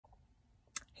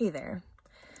Hey there.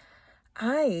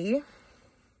 I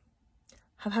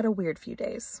have had a weird few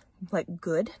days, like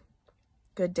good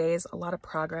days, a lot of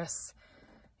progress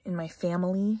in my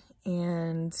family,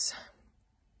 and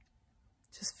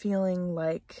just feeling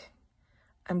like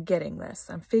I'm getting this.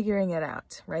 I'm figuring it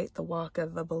out, right? The walk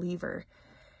of a believer.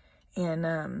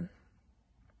 And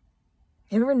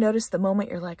you ever notice the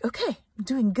moment you're like, okay, I'm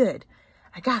doing good.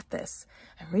 I got this.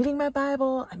 I'm reading my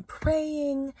Bible. I'm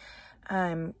praying.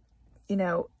 I'm,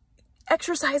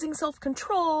 exercising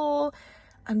self-control.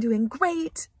 I'm doing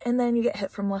great. And then you get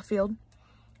hit from left field.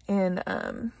 And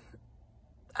I'm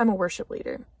a worship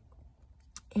leader.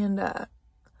 And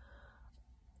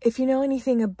if you know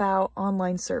anything about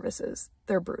online services,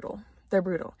 they're brutal. They're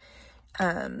brutal.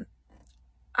 I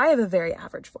have a very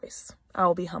average voice.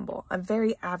 I'll be humble. A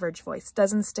very average voice.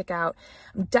 Doesn't stick out.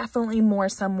 I'm definitely more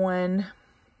someone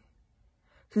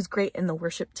who's great in the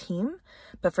worship team.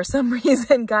 But for some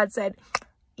reason, God said,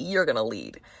 you're going to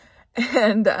lead.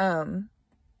 And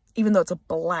even though it's a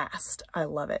blast, I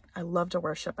love it. I love to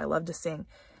worship. I love to sing.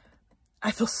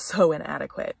 I feel so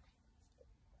inadequate.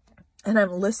 And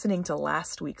I'm listening to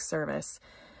last week's service.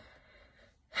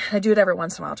 I do it every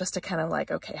once in a while just to kind of like,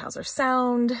 okay, how's our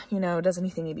sound? Does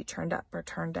anything need to be turned up or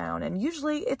turned down? And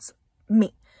usually it's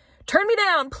me. Turn me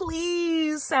down,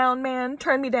 please, sound man.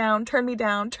 Turn me down, turn me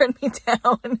down, turn me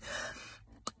down.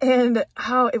 And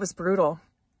it was brutal.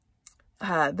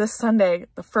 This Sunday,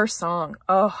 the first song,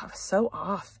 I was so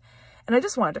off. And I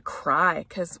just wanted to cry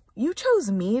because you chose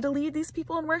me to lead these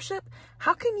people in worship.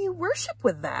 How can you worship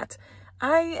with that?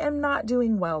 I am not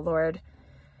doing well, Lord.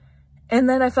 And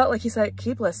then I felt like he said,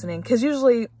 keep listening. Because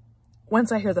usually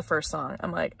once I hear the first song,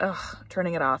 I'm like,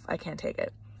 turning it off. I can't take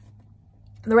it.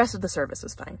 And the rest of the service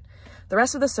was fine. The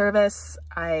rest of the service,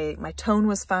 my tone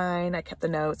was fine. I kept the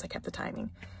notes. I kept the timing.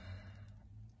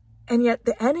 And yet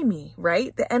the enemy,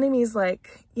 right? The enemy's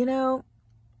like,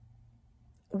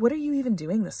 what are you even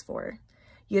doing this for?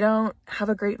 You don't have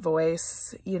a great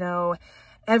voice.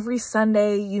 Every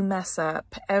Sunday you mess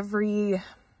up. Every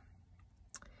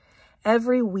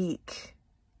week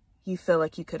you feel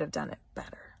like you could have done it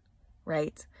better,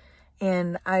 right?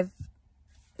 And I've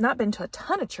not been to a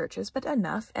ton of churches, but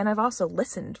enough. And I've also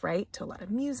listened, right, to a lot of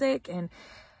music. And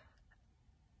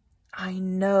I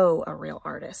know a real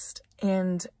artist.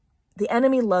 And the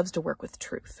enemy loves to work with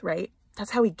truth, right?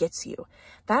 That's how he gets you.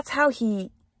 That's how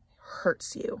he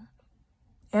hurts you.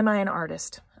 Am I an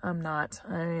artist? I'm not.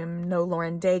 I am no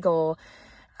Lauren Daigle.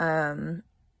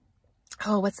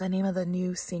 What's the name of the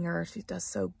new singer? She does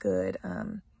so good.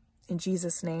 In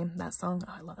Jesus' Name, that song.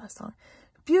 I love that song.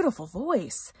 Beautiful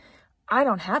voice. I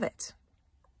don't have it.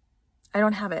 I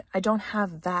don't have it. I don't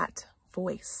have that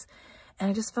voice. And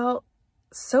I just felt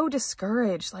so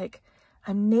discouraged. Like,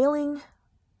 I'm nailing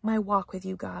my walk with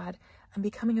you, God. I'm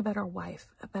becoming a better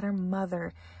wife, a better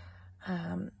mother.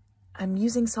 I'm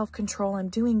using self-control. I'm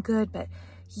doing good, but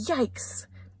yikes,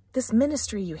 this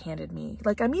ministry you handed me.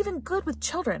 Like, I'm even good with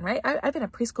children, right? I've been a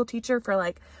preschool teacher for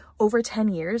like over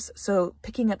 10 years. So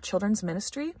picking up children's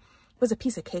ministry was a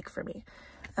piece of cake for me.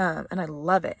 And I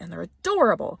love it. And they're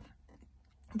adorable.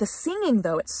 The singing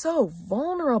though, it's so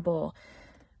vulnerable.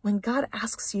 When God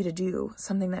asks you to do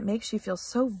something that makes you feel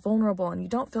so vulnerable and you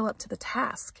don't feel up to the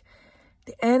task,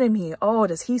 the enemy,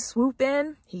 does he swoop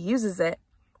in? He uses it.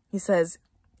 He says,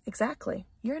 exactly,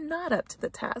 you're not up to the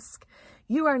task.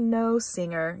 You are no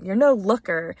singer. You're no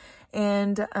looker.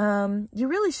 And you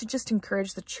really should just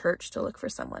encourage the church to look for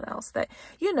someone else that,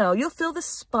 you'll fill the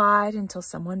spot until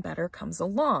someone better comes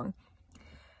along.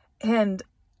 And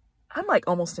I'm like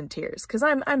almost in tears because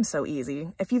I'm so easy.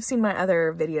 If you've seen my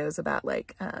other videos about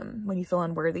like when you feel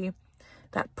unworthy,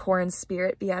 that poor in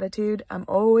spirit beatitude, I'm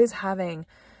always having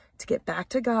to get back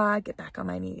to God, get back on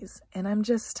my knees. And I'm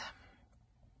just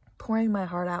pouring my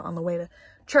heart out on the way to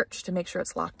church to make sure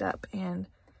it's locked up. And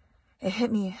it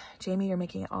hit me, Jamie, you're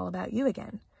making it all about you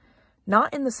again.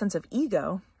 Not in the sense of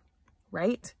ego,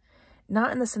 right?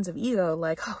 Not in the sense of ego,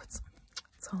 like, it's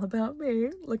all about me.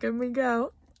 Look at me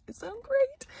go. I sound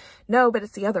great. No, but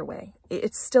it's the other way.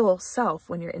 It's still self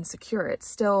when you're insecure. It's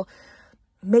still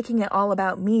making it all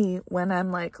about me when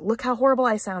I'm like, look how horrible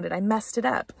I sounded. I messed it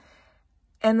up.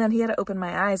 And then he had to open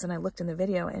my eyes and I looked in the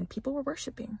video and people were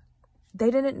worshiping.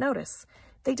 They didn't notice.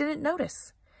 They didn't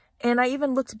notice. And I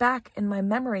even looked back in my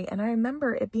memory and I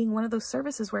remember it being one of those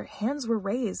services where hands were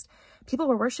raised. People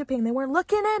were worshiping. They weren't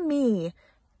looking at me.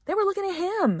 They were looking at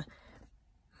him.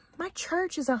 My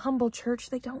church is a humble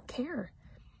church. They don't care.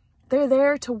 They're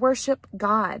there to worship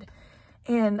God.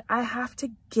 And I have to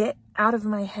get out of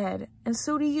my head. And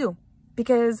so do you.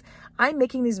 Because I'm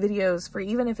making these videos for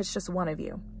even if it's just one of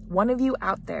you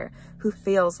out there who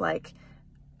feels like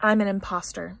I'm an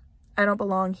imposter. I don't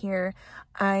belong here.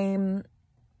 I am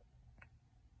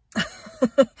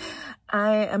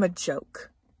a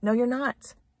joke. No, you're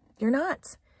not. You're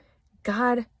not.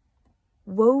 God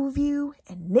wove you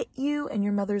and knit you in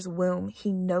your mother's womb.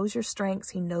 He knows your strengths.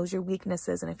 He knows your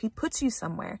weaknesses. And if he puts you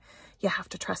somewhere, you have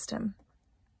to trust him.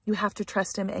 You have to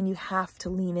trust him, and you have to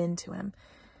lean into him.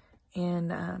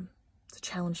 And it's a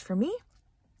challenge for me,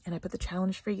 and I put the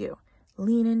challenge for you.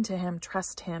 Lean into him,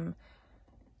 trust him,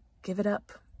 give it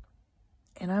up.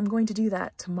 And I'm going to do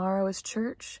that. Tomorrow is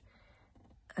church,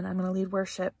 and I'm going to lead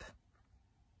worship,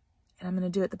 and I'm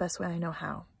going to do it the best way I know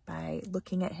how, by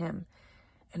looking at him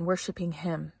and worshiping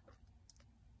him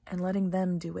and letting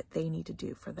them do what they need to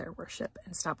do for their worship,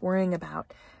 and stop worrying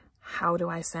about how do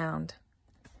I sound.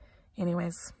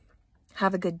 Anyways,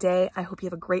 have a good day. I hope you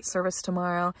have a great service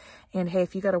tomorrow. And hey,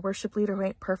 if you got a worship leader who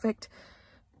ain't perfect,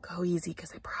 go easy,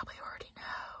 because they probably already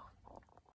know.